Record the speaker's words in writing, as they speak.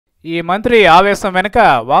ఈ మంత్రి ఆవేశం వెనుక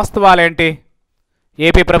వాస్తవాలేంటి?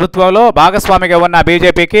 ఏపీ ప్రభుత్వంలో భాగస్వామిగా ఉన్న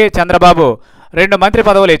బీజేపీకి చంద్రబాబు 2 మంత్రి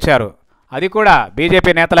పదవులు ఇచ్చారు. అది కూడా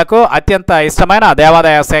బీజేపీ నేతలకు అత్యంత ఇష్టమైన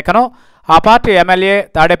దేవాదాయ శాఖను ఆ పార్టీ ఎమ్మెల్యే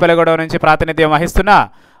తాడేపల్లిగూడెం నుంచి ప్రాతినిధ్యం వహిస్తున్న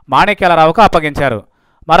మాణిక్యాలరావుకు అప్పగించారు.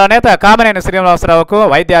 మరో నేత కామినేని శ్రీనివాసరావుకు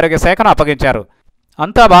వైద్య ఆరోగ్య శాఖను అప్పగించారు.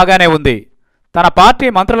 అంతా బాగానే ఉంది. తన పార్టీ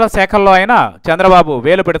మంత్రుల శాఖల్లో అయినా చంద్రబాబు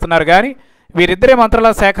వేలు పెడుతున్నారు కానీ వీరిద్దరి మంత్రుల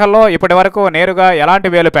శాఖల్లో ఇప్పటి వరకు నేరుగా ఎలాంటి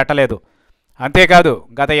వేలు పెట్టలేదు. అంతేకాదు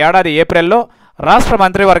గత ఏడాది ఏప్రిల్లో రాష్ట్ర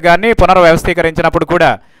మంత్రివర్గాన్ని పునర్వ్యవస్థీకరించినప్పుడు కూడా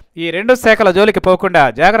ఈ 2 శాఖల జోలికి పోకుండా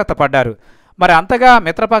జాగ్రత్త పడ్డారు. మరి అంతగా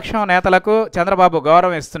మిత్రపక్షం నేతలకు చంద్రబాబు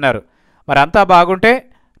గౌరవం ఇస్తున్నారు. మరి అంతా బాగుంటే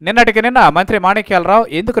నిన్నటికి నిన్న మంత్రి మాణిక్యాలరావు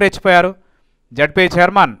ఎందుకు రెచ్చిపోయారు? జడ్పీ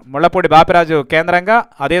చైర్మన్ ముళ్లపూడి బాపిరాజు కేంద్రంగా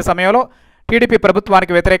అదే సమయంలో టీడీపీ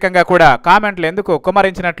ప్రభుత్వానికి వ్యతిరేకంగా కూడా కామెంట్లు ఎందుకు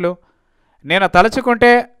కుమ్మరించినట్లు? నేను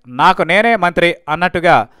తలుచుకుంటే నాకు నేనే మంత్రి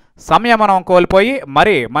అన్నట్టుగా సంయమనం కోల్పోయి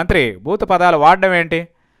మరి మంత్రి బూతు పదాలు వాడడం ఏంటి?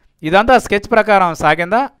 ఇదంతా స్కెచ్ ప్రకారం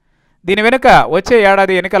సాగిందా? దీని వెనుక వచ్చే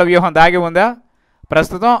ఏడాది ఎన్నికల వ్యూహం దాగి ఉందా?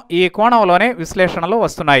 ప్రస్తుతం ఈ కోణంలోనే విశ్లేషణలు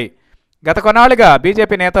వస్తున్నాయి. గత కొన్నాళ్లుగా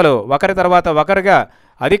బీజేపీ నేతలు ఒకరి తర్వాత ఒకరుగా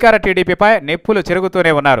అధికార టీడీపీపై నిప్పులు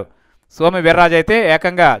చెరుగుతూనే ఉన్నారు. సోము వీర్రాజు అయితే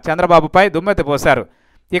ఏకంగా చంద్రబాబుపై దుమ్మెత్తి పోశారు.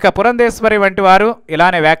 ఇక పురంధేశ్వరి వంటి వారు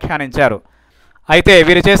ఇలానే వ్యాఖ్యానించారు. అయితే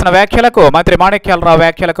వీరు చేసిన వ్యాఖ్యలకు మంత్రి మాణిక్యాలరావు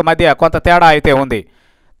వ్యాఖ్యలకు మధ్య కొంత తేడా అయితే ఉంది.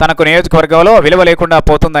 తనకు నియోజకవర్గంలో విలువ లేకుండా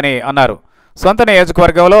పోతుందని అన్నారు. సొంత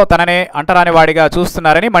నియోజకవర్గంలో తననే అంటరాని వాడిగా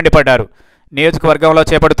చూస్తున్నారని మండిపడ్డారు. నియోజకవర్గంలో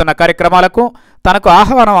చేపడుతున్న కార్యక్రమాలకు తనకు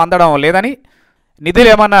ఆహ్వానం అందడం లేదని,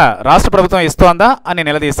 నిధులేమన్నా రాష్ట్ర ప్రభుత్వం ఇస్తోందా అని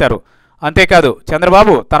నిలదీశారు. అంతేకాదు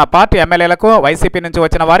చంద్రబాబు తన పార్టీ ఎమ్మెల్యేలకు వైసీపీ నుంచి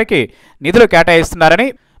వచ్చిన వారికి నిధులు కేటాయిస్తున్నారని,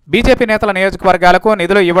 బీజేపీ నేతల నియోజకవర్గాలకు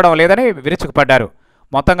నిధులు ఇవ్వడం లేదని విరుచుకుపడ్డారు.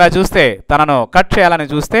 మొత్తంగా చూస్తే తనను కట్ చేయాలని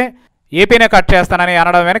చూస్తే ఏపీనే కట్ చేస్తానని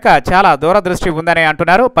అనడం వెనుక చాలా దూరదృష్టి ఉందని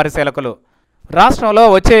అంటున్నారు పరిశీలకులు. రాష్ట్రంలో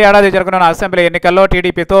వచ్చే ఏడాది జరగనున్న అసెంబ్లీ ఎన్నికల్లో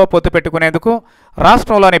టీడీపీతో పొత్తు పెట్టుకునేందుకు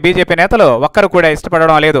రాష్ట్రంలోని బీజేపీ నేతలు ఒక్కరు కూడా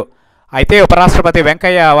ఇష్టపడడం లేదు. అయితే ఉపరాష్ట్రపతి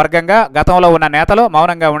వెంకయ్య వర్గంగా గతంలో ఉన్న నేతలు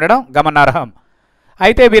మౌనంగా ఉండడం గమనార్హం.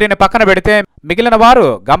 అయితే వీరిని పక్కన పెడితే మిగిలిన వారు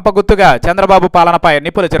గంపగుత్తుగా చంద్రబాబు పాలనపై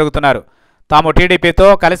నిప్పులు చెరుగుతున్నారు. తాము టీడీపీతో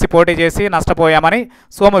కలిసి పోటీ చేసి నష్టపోయామని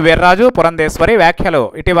సోము వీర్రాజు, పురంధేశ్వరి వ్యాఖ్యలు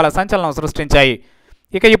ఇటీవల సంచలనం సృష్టించాయి.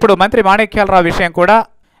 ఇక ఇప్పుడు మంత్రి మాణిక్యాలరావు విషయం కూడా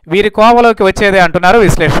వీరి కోవలోకి వచ్చేదే అంటున్నారు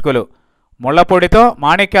విశ్లేషకులు. ముళ్లపూడితో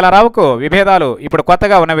మాణిక్యాలరావుకు విభేదాలు ఇప్పుడు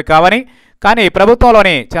కొత్తగా ఉన్నవి కావని, కానీ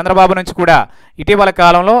ప్రభుత్వంలోని చంద్రబాబు నుంచి కూడా ఇటీవల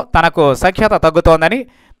కాలంలో తనకు సఖ్యత తగ్గుతోందని,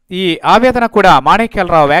 ఈ ఆవేదన కూడా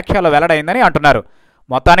మాణిక్యాలరావు వ్యాఖ్యలు వెల్లడైందని అంటున్నారు.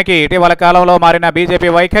 మొత్తానికి ఇటీవల కాలంలో మారిన బీజేపీ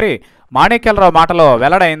వైఖరి మాణిక్యాలరావు మాటలో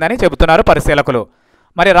వెల్లడైందని చెబుతున్నారు పరిశీలకులు.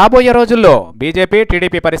 మరి రాబోయే రోజుల్లో బీజేపీ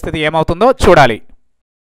టీడీపీ పరిస్థితి ఏమవుతుందో చూడాలి.